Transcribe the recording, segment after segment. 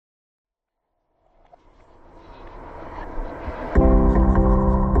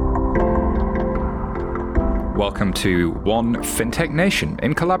welcome to One Fintech Nation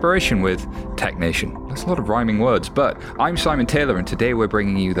in collaboration with Tech Nation. That's a lot of rhyming words, but I'm Simon Taylor, and today we're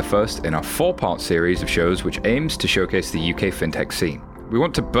bringing you the first in a 4-part series of shows which aims to showcase the UK fintech scene. We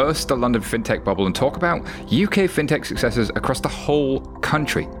want to burst the London fintech bubble and talk about UK fintech successes across the whole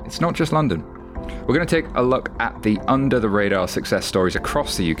country. It's not just London. We're going to take a look at the under-the-radar success stories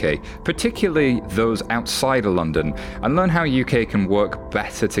across the UK, particularly those outside of London, and learn how UK can work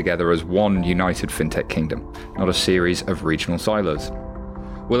better together as one united fintech kingdom, not a series of regional silos.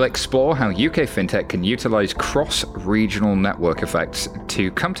 We'll explore how UK fintech can utilise cross-regional network effects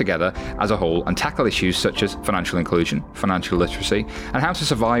to come together as a whole and tackle issues such as financial inclusion, financial literacy, and how to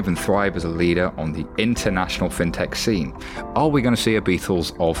survive and thrive as a leader on the international fintech scene. Are we going to see a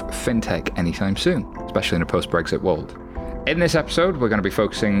Beatles of fintech anytime soon, especially in a post-Brexit world? In this episode, we're going to be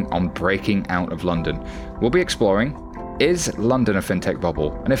focusing on breaking out of London. We'll be exploring, is London a fintech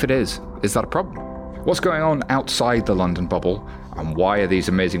bubble? And if it is that a problem? What's going on outside the London bubble, and why are these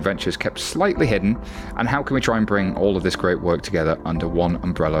amazing ventures kept slightly hidden, and how can we try and bring all of this great work together under one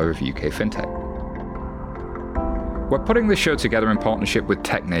umbrella of UK fintech? We're putting this show together in partnership with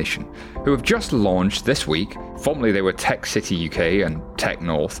Tech Nation, who have just launched this week. Formerly they were Tech City UK and Tech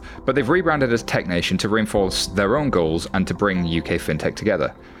North, but they've rebranded as Tech Nation to reinforce their own goals and to bring UK fintech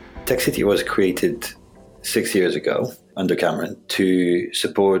together. Tech City was created 6 years ago under Cameron to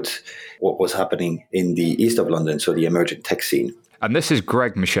support what was happening in the east of London, so the emerging tech scene. And this is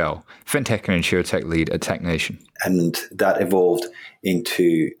Greg Michelle, fintech and insurtech lead at Tech Nation. And that evolved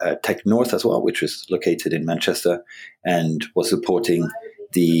into Tech North as well, which was located in Manchester and was supporting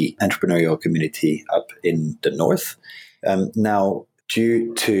the entrepreneurial community up in the north. Now,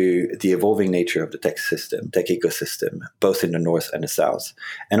 due to the evolving nature of the tech ecosystem, both in the north and the south,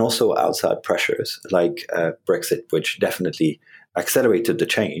 and also outside pressures like Brexit, which definitely accelerated the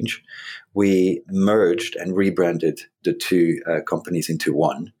change, we merged and rebranded the two companies into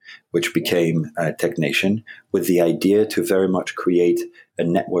one, which became Tech Nation, with the idea to very much create a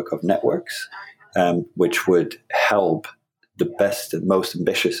network of networks, which would help the best and most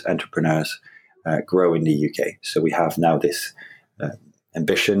ambitious entrepreneurs grow in the UK. So we have now this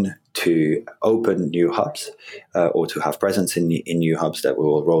ambition to open new hubs or to have presence in new hubs that we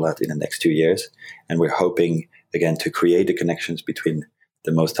will roll out in the next 2 years. And we're hoping, again, to create the connections between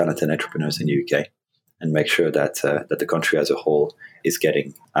the most talented entrepreneurs in the UK and make sure that the country as a whole is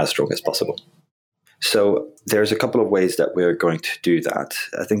getting as strong as possible. So there's a couple of ways that we're going to do that.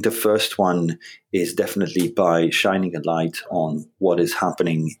 I think the first one is definitely by shining a light on what is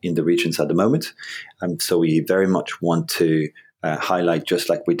happening in the regions at the moment. So we very much want to highlight, just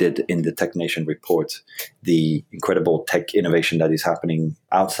like we did in the Tech Nation report, the incredible tech innovation that is happening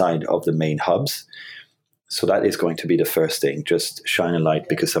outside of the main hubs. So that is going to be the first thing, just shine a light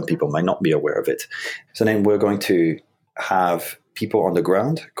because some people might not be aware of it. So then we're going to have people on the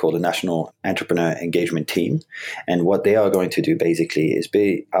ground called the National Entrepreneur Engagement Team. And what they are going to do basically is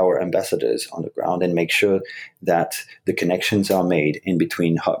be our ambassadors on the ground and make sure that the connections are made in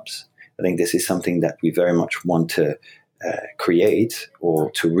between hubs. I think this is something that we very much want to create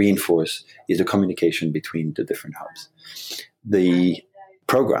or to reinforce, is the communication between the different hubs. The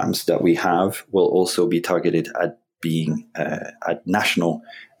programs that we have will also be targeted at being at national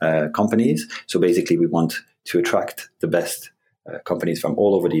companies. So basically we want to attract the best companies from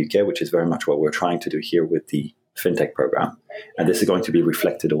all over the UK, which is very much what we're trying to do here with the FinTech program. And this is going to be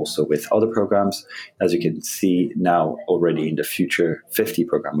reflected also with other programs. As you can see now already in the Future 50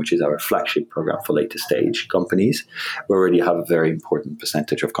 program, which is our flagship program for later stage companies, we already have a very important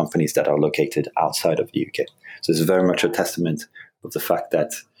percentage of companies that are located outside of the UK. So it's very much a testament of the fact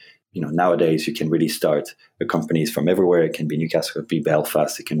that nowadays you can really start companies from everywhere. It can be Newcastle, it can be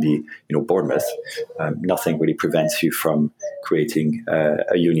Belfast, it can be Bournemouth. Nothing really prevents you from creating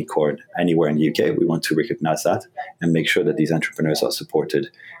a unicorn anywhere in the UK. We want to recognize that and make sure that these entrepreneurs are supported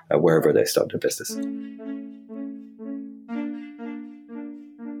wherever they start their business.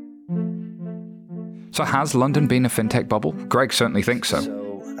 So has London been a fintech bubble? Greg certainly thinks so.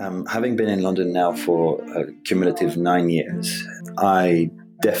 Having been in London now for a cumulative 9 years, I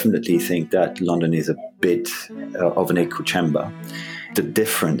definitely think that London is a bit of an echo chamber.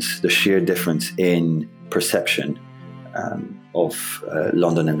 The sheer difference in perception of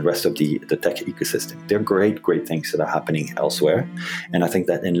London and the rest of the tech ecosystem. There are great things that are happening elsewhere. And I think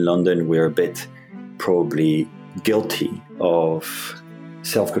that in London, we're a bit probably guilty of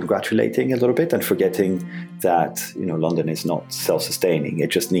self-congratulating a little bit and forgetting that London is not self-sustaining.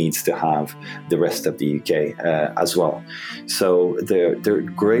 It just needs to have the rest of the UK as well. So there are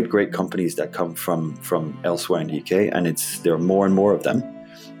great companies that come from elsewhere in the UK, and there are more and more of them.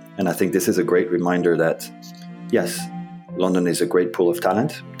 And I think this is a great reminder that yes, London is a great pool of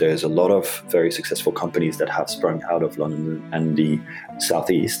talent. There's a lot of very successful companies that have sprung out of London and the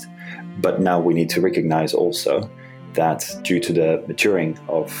Southeast. But now we need to recognize also that due to the maturing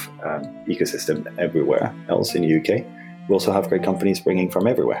of ecosystem everywhere else in the UK, we also have great companies bringing from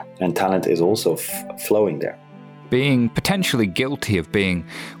everywhere. And talent is also flowing there. Being potentially guilty of being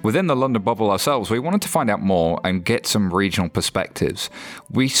within the London bubble ourselves, we wanted to find out more and get some regional perspectives.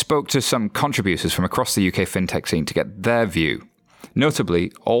 We spoke to some contributors from across the UK fintech scene to get their view.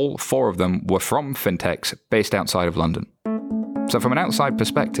 Notably, all 4 of them were from fintechs based outside of London. So from an outside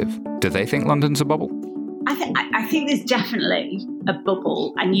perspective, do they think London's a bubble? I think there's definitely a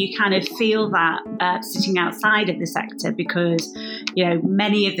bubble, and you kind of feel that sitting outside of the sector because,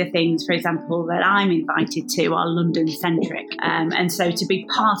 many of the things, for example, that I'm invited to are London-centric. And so to be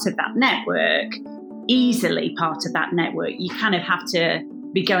part of that network, easily part of that network, you kind of have to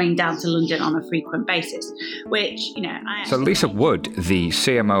be going down to London on a frequent basis, which, So Lisa Wood, the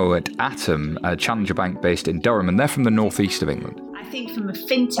CMO at Atom, a challenger bank based in Durham, and they're from the northeast of England. I think from a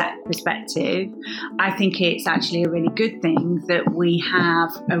fintech perspective, I think it's actually a really good thing that we have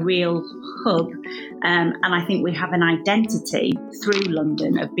a real hub, and I think we have an identity through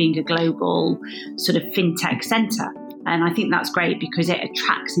London of being a global sort of fintech centre. And I think that's great because it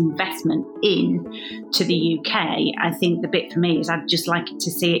attracts investment in to the UK. I think the bit for me is I'd just like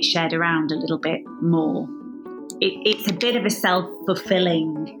to see it shared around a little bit more. It's a bit of a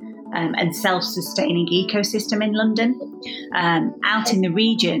self-fulfilling and self-sustaining ecosystem in London. Out in the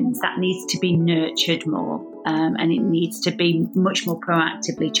regions, that needs to be nurtured more, and it needs to be much more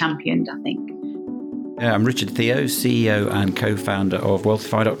proactively championed, I think. I'm Richard Theo, CEO and co-founder of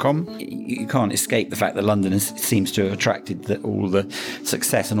Wealthify.com. You can't escape the fact that London seems to have attracted all the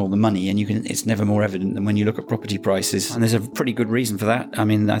success and all the money, and it's never more evident than when you look at property prices. And there's a pretty good reason for that. I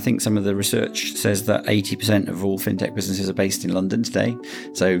mean, I think some of the research says that 80% of all fintech businesses are based in London today,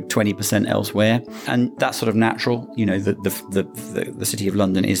 so 20% elsewhere. And that's sort of natural. The City of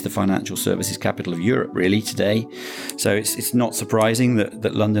London is the financial services capital of Europe, really, today. So it's not surprising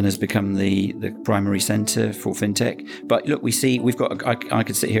that London has become the primary centre for fintech. But look, I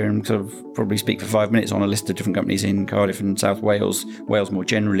could sit here and sort of probably speak for 5 minutes on a list of different companies in Cardiff and South Wales more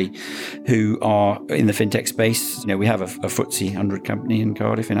generally, who are in the fintech space. We have a FTSE 100 company in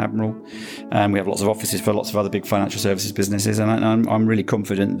Cardiff, in Admiral, and we have lots of offices for lots of other big financial services businesses, and I'm really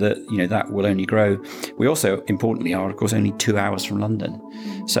confident that that will only grow. We also, importantly, are of course only 2 hours from London.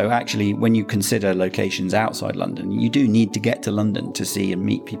 So actually, when you consider locations outside London, you do need to get to London to see and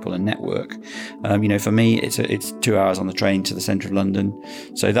meet people and network. For me, it's 2 hours on the train to the centre of London.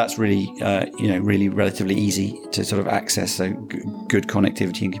 So that's really, really relatively easy to sort of access. So good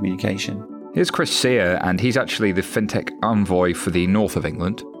connectivity and communication. Here's Chris Sear, and he's actually the fintech envoy for the north of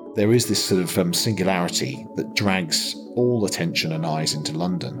England. There is this sort of singularity that drags all attention and eyes into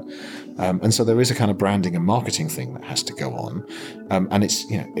London. And so there is a kind of branding and marketing thing that has to go on. And it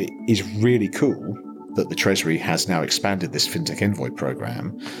is really cool that the Treasury has now expanded this FinTech Envoy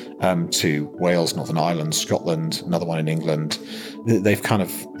program to Wales, Northern Ireland, Scotland, another one in England. They've kind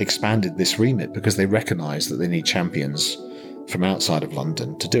of expanded this remit because they recognise that they need champions from outside of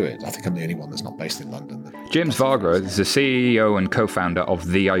London to do it. I think I'm the only one that's not based in London. James Varga is the CEO and co-founder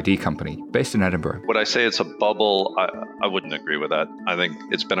of The ID Company, based in Edinburgh. Would I say it's a bubble? I wouldn't agree with that. I think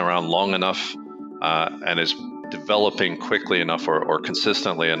it's been around long enough and is developing quickly enough or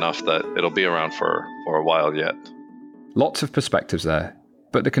consistently enough that it'll be around for a while yet. Lots of perspectives there,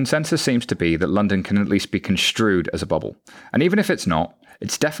 but the consensus seems to be that London can at least be construed as a bubble. And even if it's not,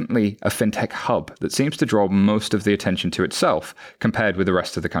 it's definitely a fintech hub that seems to draw most of the attention to itself compared with the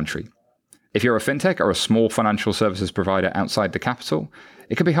rest of the country. If you're a fintech or a small financial services provider outside the capital,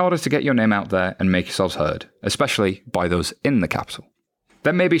 it can be harder to get your name out there and make yourselves heard, especially by those in the capital.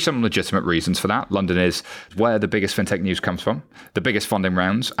 There may be some legitimate reasons for that. London is where the biggest fintech news comes from, the biggest funding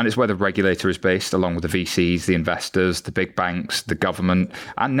rounds, and it's where the regulator is based, along with the VCs, the investors, the big banks, the government,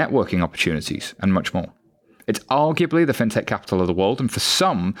 and networking opportunities, and much more. It's arguably the fintech capital of the world, and for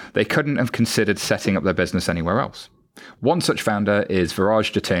some, they couldn't have considered setting up their business anywhere else. One such founder is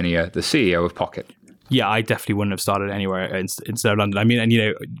Viraj Jatania, the CEO of Pocket. Yeah, I definitely wouldn't have started anywhere instead of London. I mean,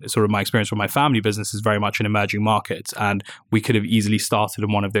 and sort of my experience from my family business is very much in emerging markets, and we could have easily started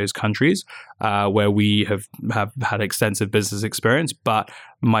in one of those countries where we have had extensive business experience. But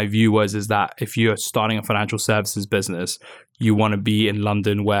my view is that if you're starting a financial services business, you want to be in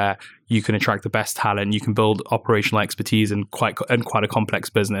London where you can attract the best talent, you can build operational expertise in quite a complex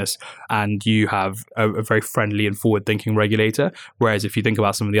business, and you have a very friendly and forward-thinking regulator. Whereas if you think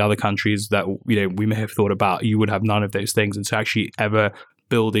about some of the other countries that we may have thought about, you would have none of those things. And to actually ever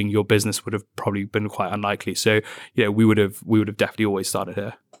building your business would have probably been quite unlikely. So, we would have definitely always started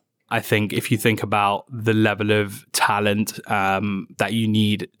here. I think if you think about the level of talent that you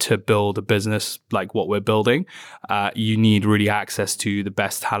need to build a business like what we're building, you need really access to the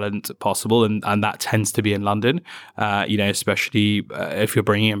best talent possible. And that tends to be in London, especially if you're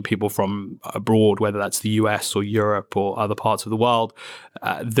bringing in people from abroad, whether that's the US or Europe or other parts of the world.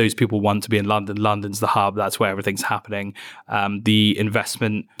 Those people want to be in London. London's the hub. That's where everything's happening. The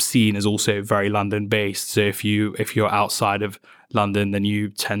investment scene is also very London based. So if you're outside of London, then you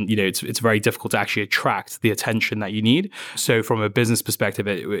tend, it's very difficult to actually attract the attention that you need. So from a business perspective,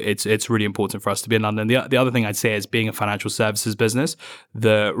 it's really important for us to be in London. The other thing I'd say is being a financial services business,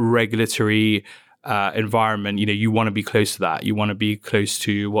 the regulatory environment, you want to be close to that. You want to be close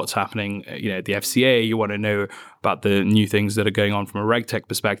to what's happening, at the FCA. You want to know about the new things that are going on from a reg tech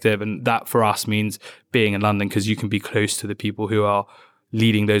perspective. And that for us means being in London because you can be close to the people who are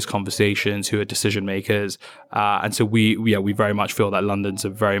leading those conversations, who are decision makers. And so we very much feel that London's a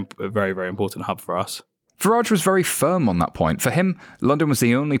very, very, very important hub for us. Viraj was very firm on that point. For him, London was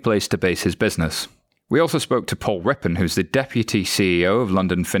the only place to base his business. We also spoke to Paul Rippon, who's the deputy CEO of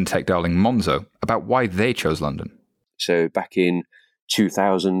London fintech darling Monzo, about why they chose London. So back in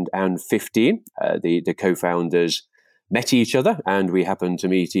 2015, the co-founders met each other and we happened to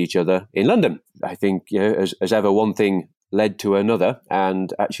meet each other in London. I think, as ever, one thing led to another,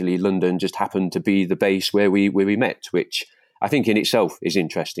 and actually London just happened to be the base where we met, which I think in itself is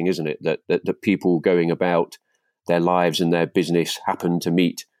interesting, isn't it? That people going about their lives and their business happen to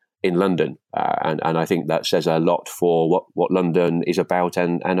meet in London, and I think that says a lot for what London is about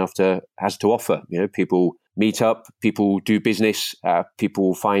and has to offer. People meet up, people do business,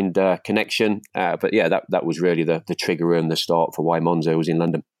 people find connection. But yeah, that was really the trigger and the start for why Monzo was in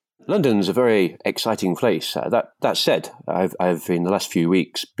London. London's a very exciting place. That said, I've in the last few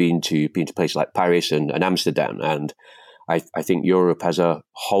weeks been to places like Paris and Amsterdam, and I think Europe as a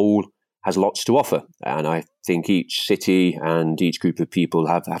whole has lots to offer. And I think each city and each group of people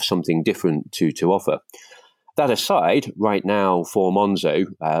have something different to offer. That aside, right now for Monzo,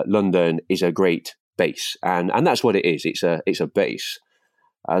 London is a great base, and that's what it is. It's a base.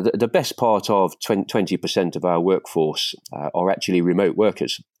 The best part of 20% of our workforce are actually remote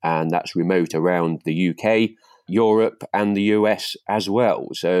workers, and that's remote around the UK, Europe, and the US as well.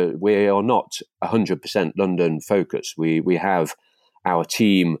 So we are not 100% London focused. We have our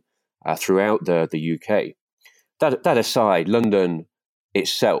team throughout the UK. That aside, London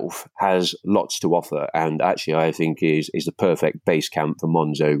itself has lots to offer, and actually I think is the perfect base camp for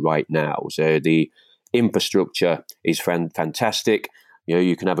Monzo right now. So the infrastructure is fantastic.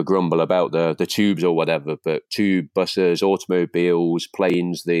 You can have a grumble about the tubes or whatever, but tube, buses, automobiles,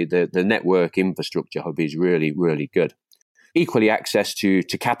 planes, the network infrastructure hub is really, really good. Equally, access to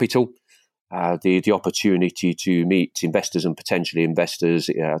capital, the opportunity to meet investors and potentially investors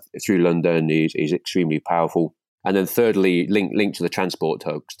through London is extremely powerful. And then thirdly, linked to the transport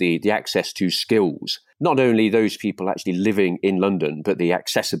hubs, the access to skills. Not only those people actually living in London, but the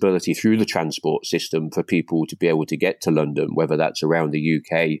accessibility through the transport system for people to be able to get to London, whether that's around the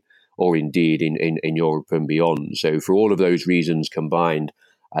UK or indeed in Europe and beyond. So for all of those reasons combined,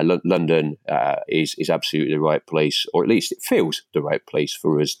 London is absolutely the right place, or at least it feels the right place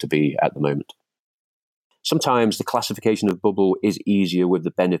for us to be at the moment. Sometimes the classification of bubble is easier with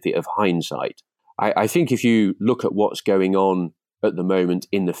the benefit of hindsight. I think if you look at what's going on at the moment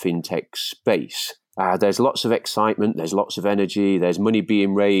in the fintech space, there's lots of excitement, there's lots of energy, there's money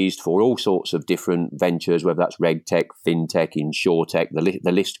being raised for all sorts of different ventures, whether that's reg tech, fintech, insurtech,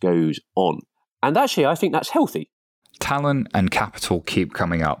 the list goes on. And actually, I think that's healthy. Talent and capital keep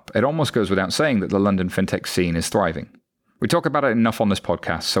coming up. It almost goes without saying that the London fintech scene is thriving. We talk about it enough on this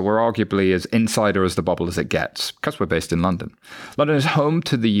podcast, so we're arguably as insider as the bubble as it gets, because we're based in London. London is home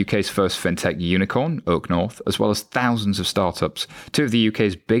to the UK's first fintech unicorn, Oak North, as well as thousands of startups, two of the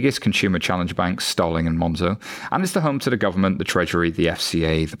UK's biggest consumer challenger banks, Starling and Monzo, and it's the home to the government, the Treasury, the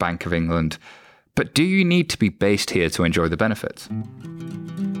FCA, the Bank of England. But do you need to be based here to enjoy the benefits?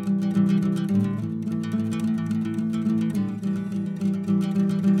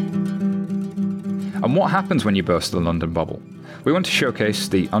 And what happens when you burst the London bubble? We want to showcase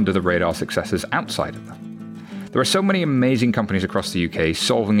the under-the-radar successes outside of that. There are so many amazing companies across the UK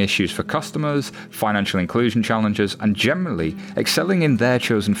solving issues for customers, financial inclusion challenges, and generally excelling in their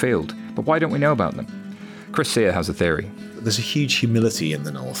chosen field. But why don't we know about them? Chris Sear has a theory. There's a huge humility in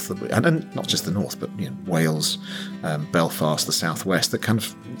the north, and not just the north, but Wales, Belfast, the southwest, that kind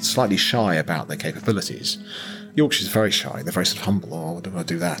of slightly shy about their capabilities. Yorkshire's very shy. They're very sort of humble. Oh, do I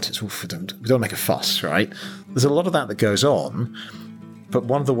do that? We don't make a fuss, right? There's a lot of that goes on. But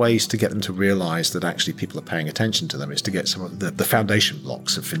one of the ways to get them to realise that actually people are paying attention to them is to get some of the foundation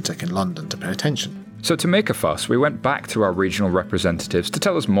blocks of fintech in London to pay attention. So to make a fuss, we went back to our regional representatives to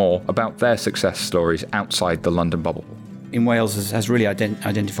tell us more about their success stories outside the London bubble. In Wales has really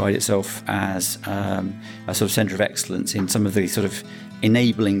identified itself as a sort of centre of excellence in some of the sort of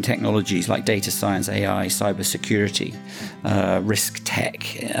enabling technologies like data science, AI, cyber security, risk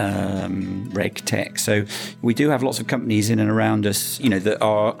tech, reg tech. So we do have lots of companies in and around us, that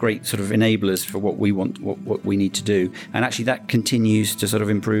are great sort of enablers for what we want, what we need to do. And actually that continues to sort of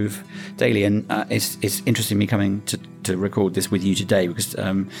improve daily. And it's interesting me coming to record this with you today because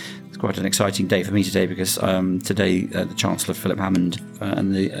it's quite an exciting day for me today because today the Chancellor Philip Hammond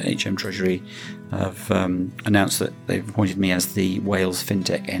and the HM Treasury have announced that they've appointed me as the Wales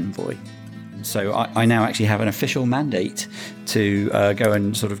Fintech Envoy. So I now actually have an official mandate to go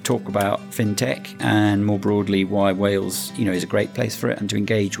and sort of talk about fintech and more broadly why Wales, is a great place for it, and to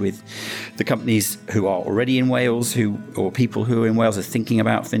engage with the companies who are already in Wales, or people who are in Wales are thinking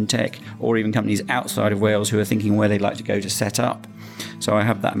about fintech, or even companies outside of Wales who are thinking where they'd like to go to set up. So I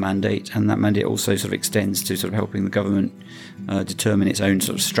have that mandate, and that mandate also sort of extends to sort of helping the government determine its own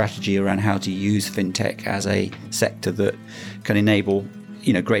sort of strategy around how to use fintech as a sector that can enable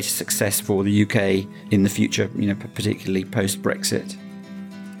greater success for the UK in the future, particularly post-Brexit.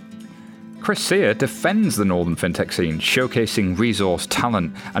 Chris Sear defends the northern fintech scene, showcasing resource,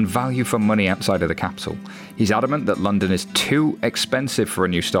 talent and value for money outside of the capital. He's adamant that London is too expensive for a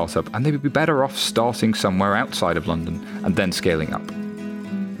new startup and they would be better off starting somewhere outside of London and then scaling up.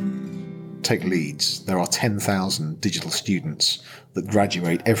 Take Leeds. There are 10,000 digital students that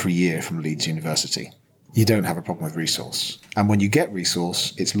graduate every year from Leeds University. You don't have a problem with resource. And when you get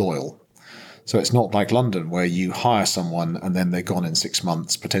resource, it's loyal. So it's not like London where you hire someone and then they're gone in 6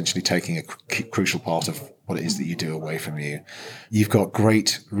 months, potentially taking a crucial part of what it is that you do away from you. You've got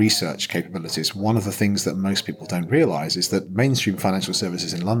great research capabilities. One of the things that most people don't realize is that mainstream financial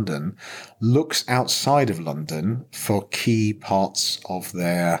services in London looks outside of London for key parts of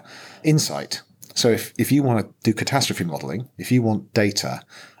their insight. So if you want to do catastrophe modeling, if you want data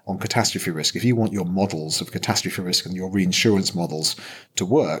on catastrophe risk, if you want your models of catastrophe risk and your reinsurance models to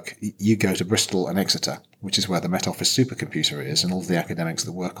work, you go to Bristol and Exeter, which is where the Met Office supercomputer is and all of the academics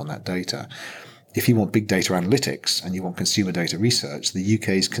that work on that data. If you want big data analytics and you want consumer data research, the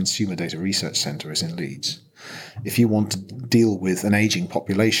UK's Consumer Data Research Centre is in Leeds. If you want to deal with an aging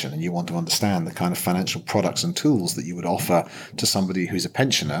population and you want to understand the kind of financial products and tools that you would offer to somebody who's a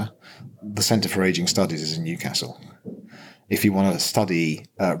pensioner, the Centre for Aging Studies is in Newcastle. If you want to study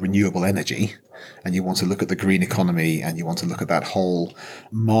renewable energy and you want to look at the green economy and you want to look at that whole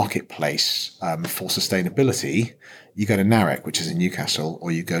marketplace for sustainability, you go to Narek, which is in Newcastle,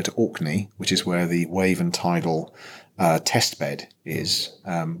 or you go to Orkney, which is where the wave and tidal test bed is,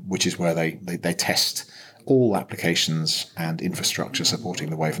 which is where they test all applications and infrastructure supporting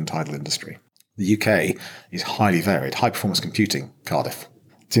the wave and tidal industry. The UK is highly varied. High performance computing, Cardiff.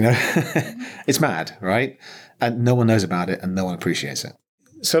 Do you know? It's mad, right? And no one knows about it and no one appreciates it.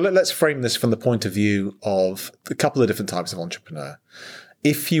 So let's frame this from the point of view of a couple of different types of entrepreneur.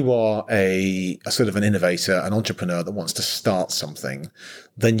 If you are a sort of an innovator, an entrepreneur that wants to start something,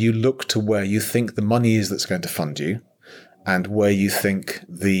 then you look to where you think the money is that's going to fund you and where you think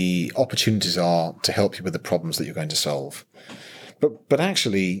the opportunities are to help you with the problems that you're going to solve. But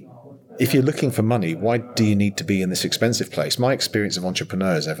actually, if you're looking for money, why do you need to be in this expensive place? My experience of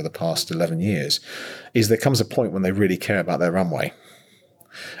entrepreneurs over the past 11 years is there comes a point when they really care about their runway.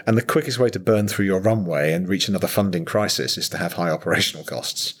 And the quickest way to burn through your runway and reach another funding crisis is to have high operational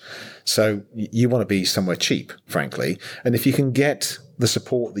costs. So you want to be somewhere cheap, frankly. And if you can get the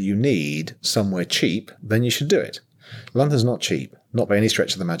support that you need somewhere cheap, then you should do it. London's not cheap, not by any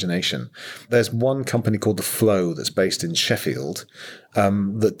stretch of the imagination. There's one company called The Flow that's based in Sheffield,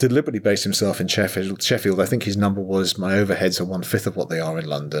 that deliberately based himself in Sheffield. I think his number was my overheads are 1/5 of what they are in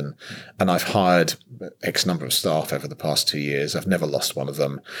London. And I've hired X number of staff over the past 2 years. I've never lost one of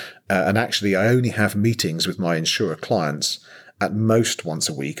them. And actually, I only have meetings with my insurer clients at most once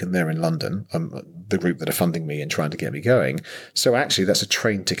a week, and they're in London, the group that are funding me and trying to get me going. So actually, that's a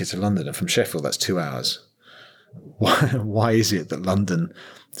train ticket to London. And from Sheffield, that's 2 hours. Why is it that London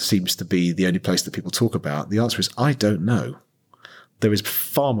seems to be the only place that people talk about? The answer is, I don't know. There is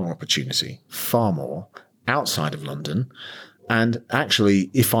far more opportunity, far more, outside of London. And actually,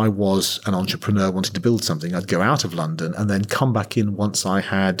 if I was an entrepreneur wanting to build something, I'd go out of London and then come back in once I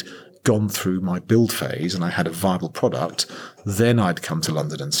had gone through my build phase and I had a viable product. Then I'd come to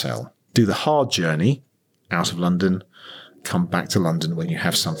London and sell. Do the hard journey out of London, come back to London when you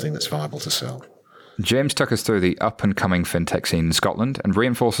have something that's viable to sell. James took us through the up-and-coming fintech scene in Scotland and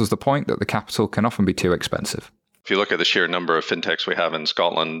reinforces the point that the capital can often be too expensive. If you look at the sheer number of fintechs we have in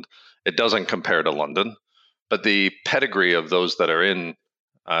Scotland, it doesn't compare to London. But the pedigree of those that are in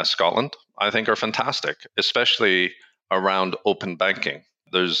Scotland, I think, are fantastic, especially around open banking.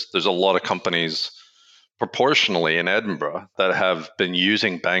 There's a lot of companies proportionally in Edinburgh that have been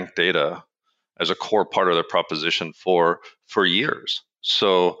using bank data as a core part of their proposition for years.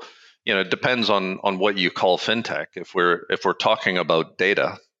 So, it depends on what you call fintech. If we're talking about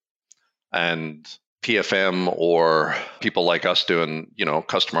data and PFM or people like us doing,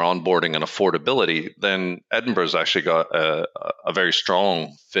 customer onboarding and affordability, then Edinburgh's actually got a very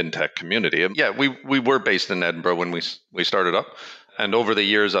strong fintech community. And yeah, we were based in Edinburgh when we started up. And over the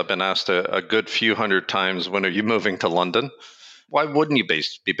years, I've been asked a good few hundred times, when are you moving to London? Why wouldn't you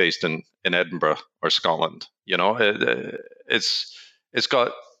be based in Edinburgh or Scotland? It's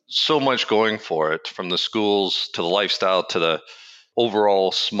got so much going for it, from the schools to the lifestyle to the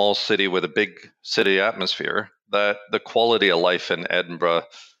overall small city with a big city atmosphere, that the quality of life in Edinburgh,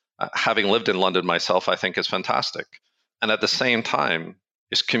 having lived in London myself, I think is fantastic. And at the same time,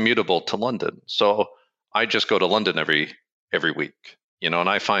 is commutable to London. So I just go to London every week, and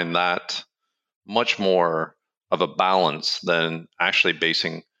I find that much more of a balance than actually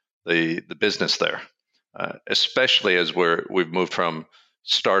basing the business there, especially as we've moved from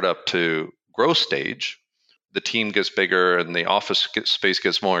startup to growth stage. The team gets bigger and the office space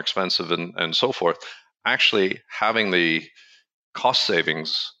gets more expensive and so forth. Actually, having the cost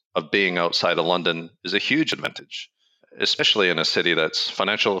savings of being outside of London is a huge advantage, especially in a city that's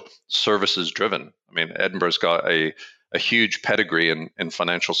financial services driven. I mean, Edinburgh's got a huge pedigree in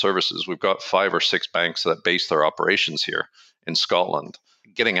financial services. We've got 5 or 6 banks that base their operations here in Scotland.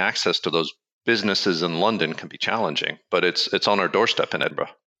 Getting access to those businesses in London can be challenging, but it's on our doorstep in Edinburgh.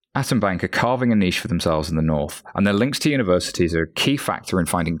 Atom Bank are carving a niche for themselves in the north, and their links to universities are a key factor in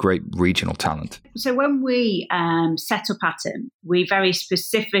finding great regional talent. So when we set up Atom, we very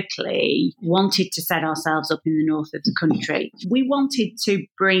specifically wanted to set ourselves up in the north of the country. We wanted to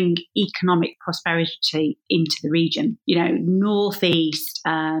bring economic prosperity into the region. Northeast,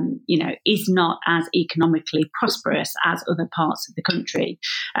 is not as economically prosperous as other parts of the country.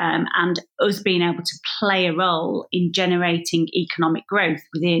 And us being able to play a role in generating economic growth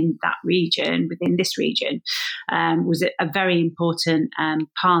within this region, was a very important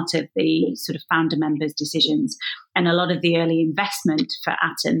part of the sort of founder members' decisions. And a lot of the early investment for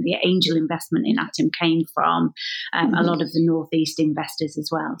Atom, the angel investment in Atom, came from a lot of the Northeast investors as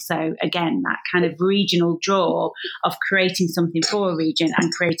well. So again, that kind of regional draw of creating something for a region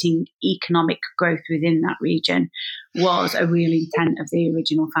and creating economic growth within that region was a real intent of the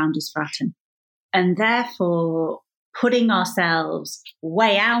original founders for Atom. And therefore, putting ourselves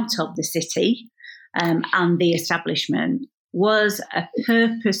way out of the city and the establishment was a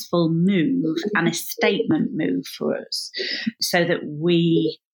purposeful move and a statement move for us, so that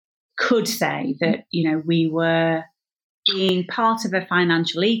we could say that, we were being part of a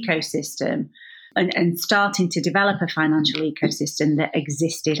financial ecosystem and starting to develop a financial ecosystem that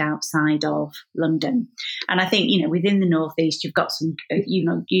existed outside of London. And I think, within the Northeast, you've got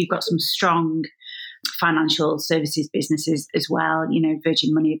some strong financial services businesses as well.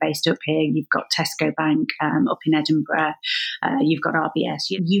 Virgin Money are based up here. You've got Tesco Bank up in Edinburgh. You've got RBS.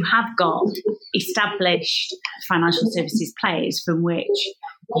 You have got established financial services players from which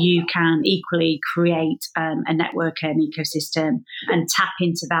you can equally create a network and ecosystem and tap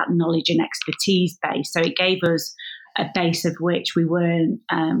into that knowledge and expertise base. So it gave us a base of which we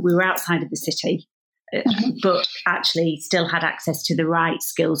were outside of the city, but actually still had access to the right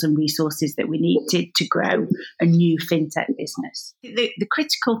skills and resources that we needed to grow a new fintech business. The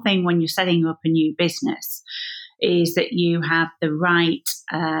critical thing when you're setting up a new business is that you have the right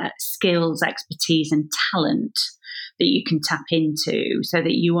skills, expertise and talent that you can tap into, so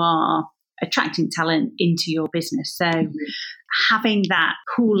that you are attracting talent into your business. So having that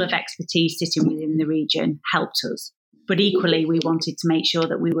pool of expertise sitting within the region helped us. But equally, we wanted to make sure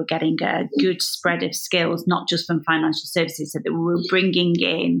that we were getting a good spread of skills, not just from financial services, so that we were bringing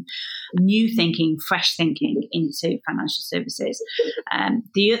in new thinking, fresh thinking into financial services.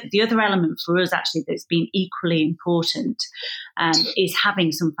 The other element for us, actually, that's been equally important is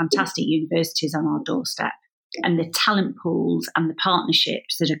having some fantastic universities on our doorstep, and the talent pools and the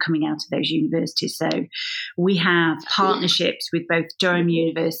partnerships that are coming out of those universities. So we have partnerships with both Durham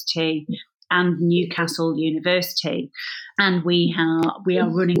University and Newcastle University, and we are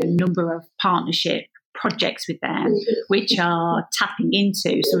running a number of partnership projects with them, which are tapping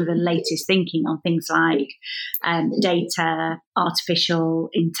into sort of the latest thinking on things like data, artificial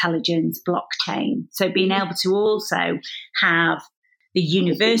intelligence, blockchain. So being able to also have the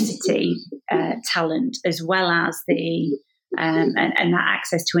university talent as well as the and that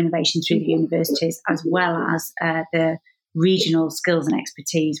access to innovation through the universities, as well as the regional skills and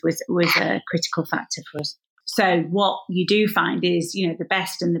expertise was a critical factor for us. So what you do find is, the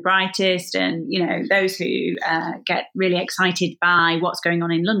best and the brightest and, those who get really excited by what's going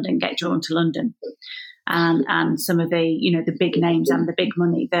on in London get drawn to London. And some of the, the big names and the big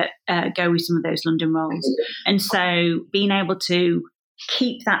money that go with some of those London roles. And so being able to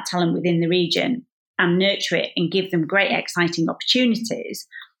keep that talent within the region and nurture it and give them great, exciting opportunities,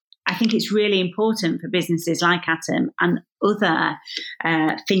 I think it's really important for businesses like Atom and other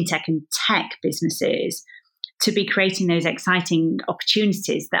fintech and tech businesses to be creating those exciting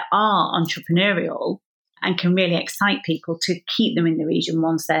opportunities that are entrepreneurial and can really excite people to keep them in the region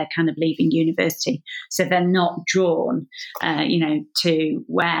once they're kind of leaving university. So they're not drawn, to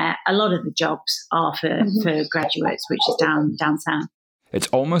where a lot of the jobs are for graduates, which is down south. It's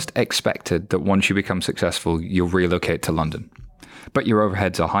almost expected that once you become successful, you'll relocate to London. But your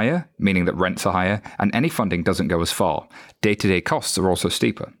overheads are higher, meaning that rents are higher, and any funding doesn't go as far. Day-to-day costs are also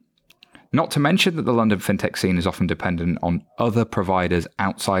steeper. Not to mention that the London fintech scene is often dependent on other providers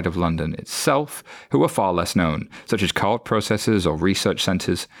outside of London itself who are far less known, such as card processors or research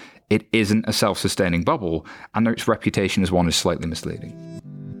centres. It isn't a self-sustaining bubble, and its reputation as one is slightly misleading.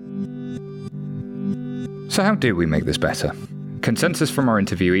 So how do we make this better? Consensus from our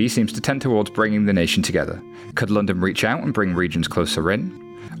interviewee seems to tend towards bringing the nation together. Could London reach out and bring regions closer in?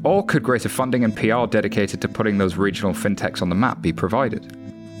 Or could greater funding and PR dedicated to putting those regional fintechs on the map be provided?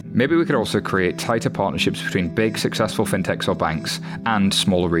 Maybe we could also create tighter partnerships between big, successful fintechs or banks and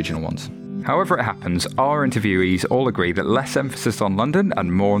smaller regional ones. However it happens, our interviewees all agree that less emphasis on London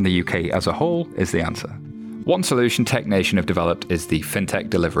and more on the UK as a whole is the answer. One solution Tech Nation have developed is the Fintech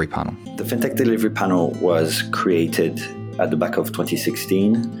Delivery Panel. The Fintech Delivery Panel was created at the back of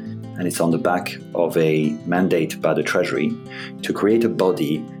 2016, and it's on the back of a mandate by the Treasury to create a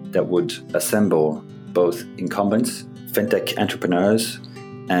body that would assemble both incumbents, fintech entrepreneurs,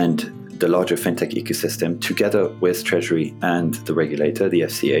 and the larger fintech ecosystem together with Treasury and the regulator, the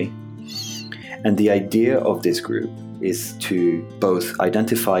FCA. And the idea of this group is to both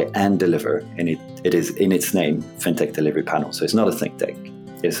identify and deliver, and it is in its name, Fintech Delivery Panel. So it's not a think tank,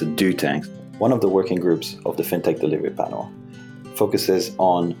 it's a do tank. One of the working groups of the Fintech Delivery Panel focuses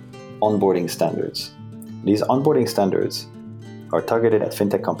on onboarding standards. These onboarding standards are targeted at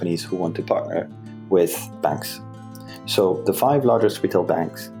fintech companies who want to partner with banks. So the 5 largest retail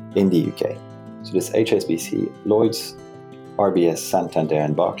banks in the UK, so this HSBC, Lloyds, RBS, Santander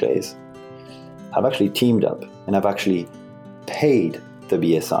and Barclays, have actually teamed up and have actually paid the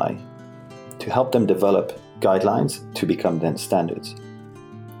BSI to help them develop guidelines to become then standards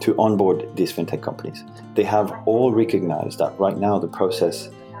to onboard these fintech companies. They have all recognized that right now the process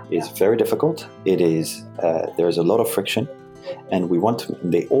is very difficult. It is there is a lot of friction, and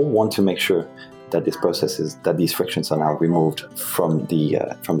they all want to make sure that these frictions are now removed from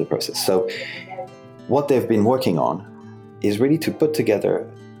the process. So what they've been working on is really to put together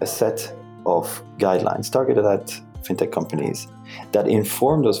a set of guidelines targeted at fintech companies that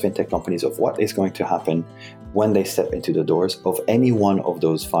inform those fintech companies of what is going to happen when they step into the doors of any one of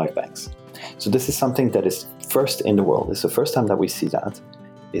those 5 banks. So this is something that is first in the world. It's the first time that we see that,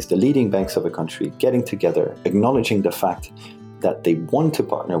 is the leading banks of a country getting together, acknowledging the fact that they want to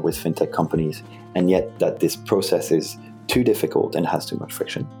partner with fintech companies, and yet that this process is too difficult and has too much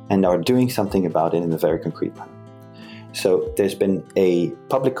friction, and are doing something about it in a very concrete manner. So there's been a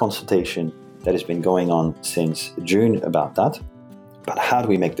public consultation that has been going on since June about that. But how do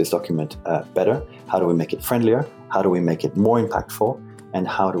we make this document better? How do we make it friendlier? How do we make it more impactful? And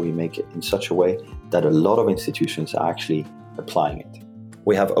how do we make it in such a way that a lot of institutions are actually applying it?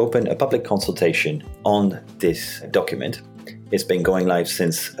 We have opened a public consultation on this document. It's been going live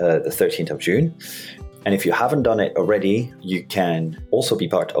since the 13th of June. And if you haven't done it already, you can also be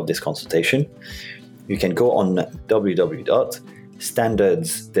part of this consultation. You can go on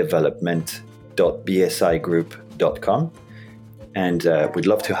www.standardsdevelopment.bsigroup.com, and we'd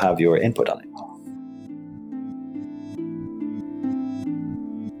love to have your input on it.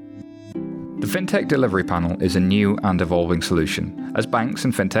 The Fintech Delivery Panel is a new and evolving solution, as banks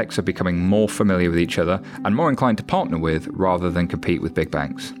and fintechs are becoming more familiar with each other and more inclined to partner with rather than compete with big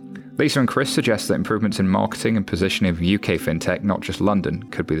banks. Lisa and Chris suggest that improvements in marketing and positioning of UK fintech, not just London,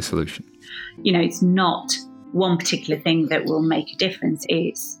 could be the solution. It's not one particular thing that will make a difference.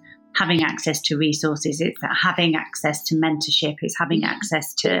 It's having access to resources, it's having access to mentorship, it's having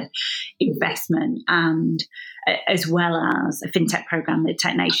access to investment, and as well as a fintech program that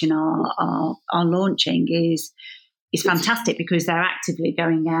TechNation are launching is fantastic, because they're actively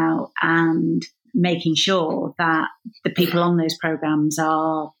going out and making sure that the people on those programs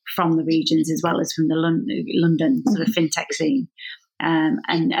are from the regions as well as from the London sort of fintech scene.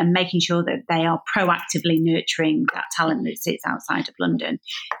 And making sure that they are proactively nurturing that talent that sits outside of London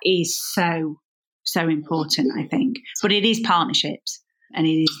is so important, I think. But it is partnerships, and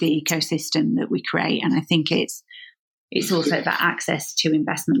it is the ecosystem that we create. And I think it's also that access to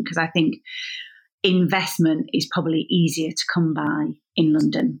investment, because I think investment is probably easier to come by in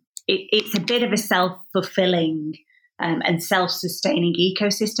London. It's a bit of a self-fulfilling and self-sustaining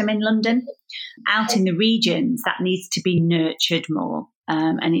ecosystem in London. Out in the regions, that needs to be nurtured more,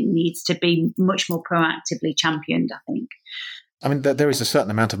 and it needs to be much more proactively championed, I think. I mean, there is a certain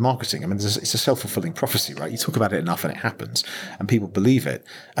amount of marketing. I mean, it's a self-fulfilling prophecy, right? You talk about it enough and it happens, and people believe it.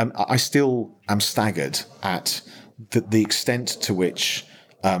 I still am staggered at the extent to which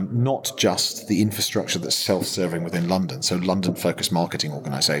not just the infrastructure that's self-serving within London, so London-focused marketing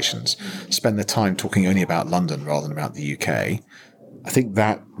organisations spend their time talking only about London rather than about the UK. I think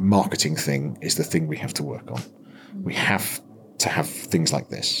that marketing thing is the thing we have to work on. We have to have things like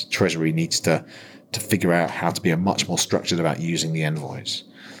this. Treasury needs to figure out how to be much more structured about using the envoys.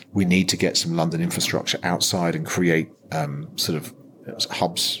 We need to get some London infrastructure outside and create sort of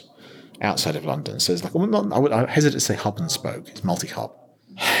hubs outside of London. So it's like, I hesitate to say hub and spoke. It's multi-hub.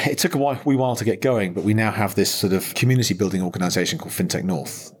 It took a wee while to get going, but we now have this sort of community building organisation called Fintech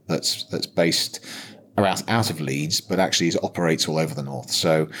North that's based out of Leeds, but actually operates all over the north.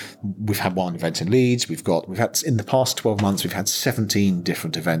 So we've had one event in Leeds. We've had in the past 12 months, we've had 17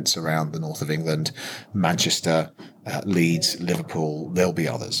 different events around the north of England, Manchester, Leeds, Liverpool. There'll be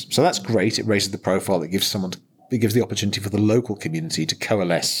others. So that's great. It raises the profile. It gives the opportunity for the local community to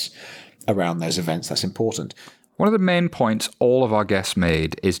coalesce around those events. That's important. One of the main points all of our guests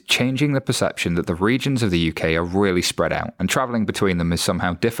made is changing the perception that the regions of the UK are really spread out, and travelling between them is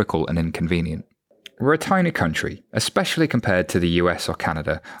somehow difficult and inconvenient. We're a tiny country, especially compared to the US or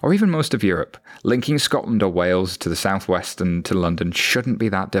Canada, or even most of Europe. Linking Scotland or Wales to the southwest and to London shouldn't be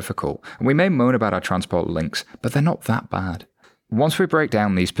that difficult, and we may moan about our transport links, but they're not that bad. Once we break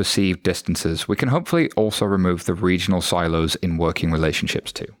down these perceived distances, we can hopefully also remove the regional silos in working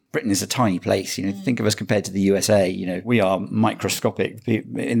relationships too. Britain is a tiny place. Think of us compared to the USA. We are microscopic.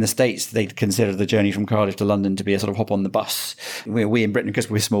 In the States, they'd consider the journey from Cardiff to London to be a sort of hop on the bus. We in Britain, because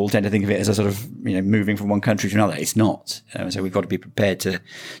we're small, tend to think of it as a sort of moving from one country to another. It's not. So we've got to be prepared to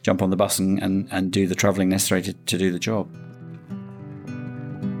jump on the bus and do the travelling necessary to do the job.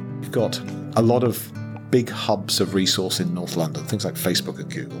 We've got a lot of big hubs of resource in North London, things like Facebook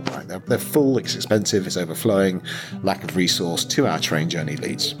and Google, right? They're full, it's expensive, it's overflowing, lack of resource, 2-hour train journey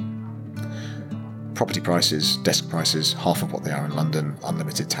Leeds. Property prices, desk prices, half of what they are in London,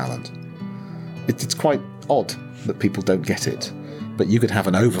 unlimited talent. It's quite odd that people don't get it, but you could have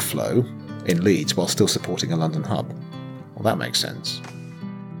an overflow in Leeds while still supporting a London hub. Well, that makes sense.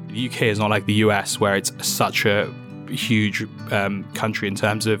 The UK is not like the US, where it's such a huge country in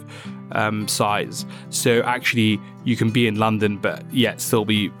terms of size. So actually you can be in London but yet still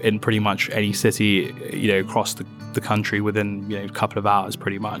be in pretty much any city across the country within a couple of hours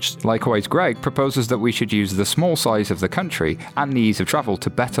pretty much. Likewise, Greg proposes that we should use the small size of the country and the ease of travel to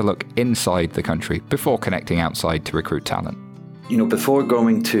better look inside the country before connecting outside to recruit talent. Before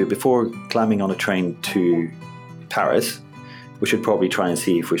climbing on a train to Paris, we should probably try and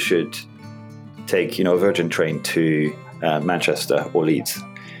see if we should take a Virgin train to Manchester or Leeds.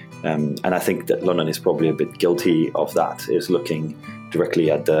 And I think that London is probably a bit guilty of that, is looking directly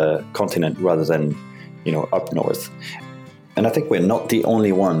at the continent rather than, up north. And I think we're not the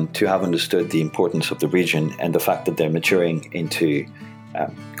only one to have understood the importance of the region and the fact that they're maturing into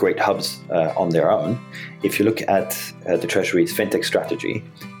great hubs on their own. If you look at the Treasury's fintech strategy,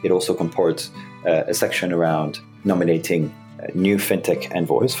 it also comports a section around nominating new fintech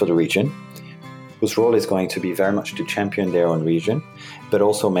envoys for the region, whose role is going to be very much to champion their own region, but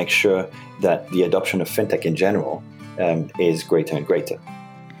also make sure that the adoption of fintech in general is greater and greater.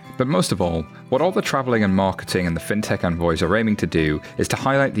 But most of all, what all the travelling and marketing and the fintech envoys are aiming to do is to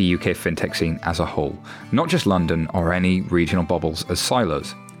highlight the UK fintech scene as a whole, not just London or any regional bubbles as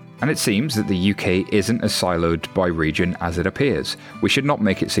silos. And it seems that the UK isn't as siloed by region as it appears. We should not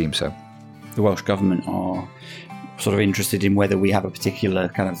make it seem so. The Welsh Government are sort of interested in whether we have a particular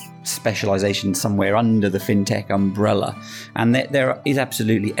kind of specialisation somewhere under the fintech umbrella. And there is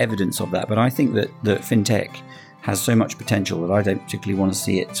absolutely evidence of that. But I think that fintech has so much potential that I don't particularly want to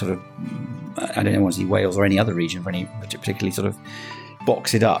see it sort of, I don't want to see Wales or any other region for any particularly sort of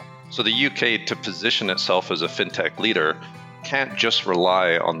box it up. So the UK, to position itself as a fintech leader, can't just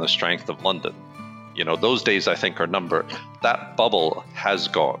rely on the strength of London. Those days I think are numbered. That bubble has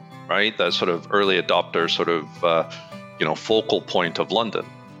gone, right? That sort of early adopter sort of, focal point of London.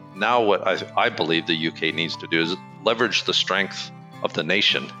 Now what I believe the UK needs to do is leverage the strength of the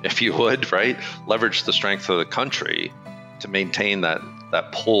nation, if you would, right? Leverage the strength of the country to maintain that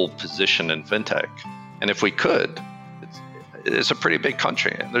pole position in fintech. And if we could, it's a pretty big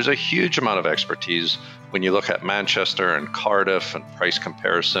country. There's a huge amount of expertise when you look at Manchester and Cardiff and price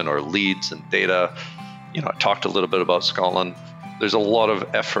comparison, or Leeds and data. I talked a little bit about Scotland. There's a lot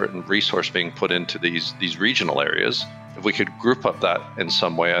of effort and resource being put into these regional areas. If we could group up that in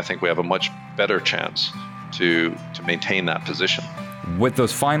some way, I think we have a much better chance to maintain that position. With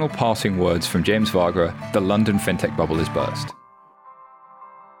those final passing words from James Varga, the London fintech bubble is burst.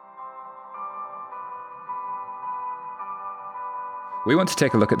 We want to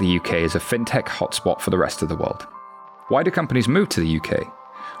take a look at the UK as a fintech hotspot for the rest of the world. Why do companies move to the UK?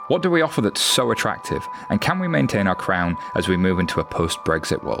 What do we offer that's so attractive? And can we maintain our crown as we move into a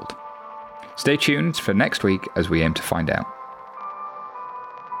post-Brexit world? Stay tuned for next week as we aim to find out.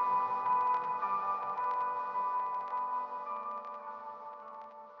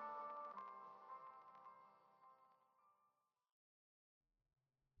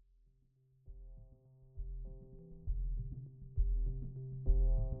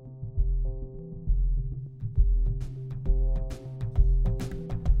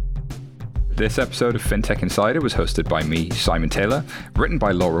 This episode of FinTech Insider was hosted by me, Simon Taylor, written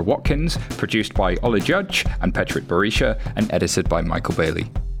by Laura Watkins, produced by Ollie Judge and Petrit Barisha, and edited by Michael Bailey.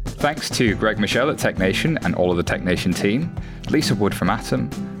 Thanks to Greg Michelle at TechNation and all of the TechNation team, Lisa Wood from Atom,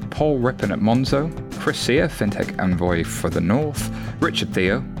 Paul Rippon at Monzo, Chris Sear, FinTech Envoy for the North, Richard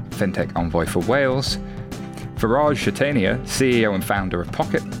Theo, FinTech Envoy for Wales, Viraj Chaitanya, CEO and founder of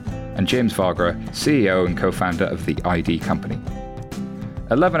Pocket, and James Varga, CEO and co-founder of the ID Company.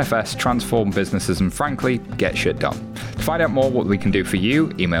 11FS transform businesses and frankly, get shit done. To find out more what we can do for you,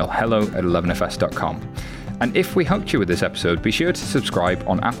 email hello@11fs.com. And if we helped you with this episode, be sure to subscribe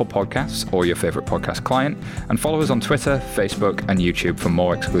on Apple Podcasts or your favorite podcast client, and follow us on Twitter, Facebook, and YouTube for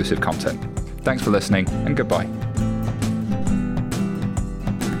more exclusive content. Thanks for listening, and goodbye.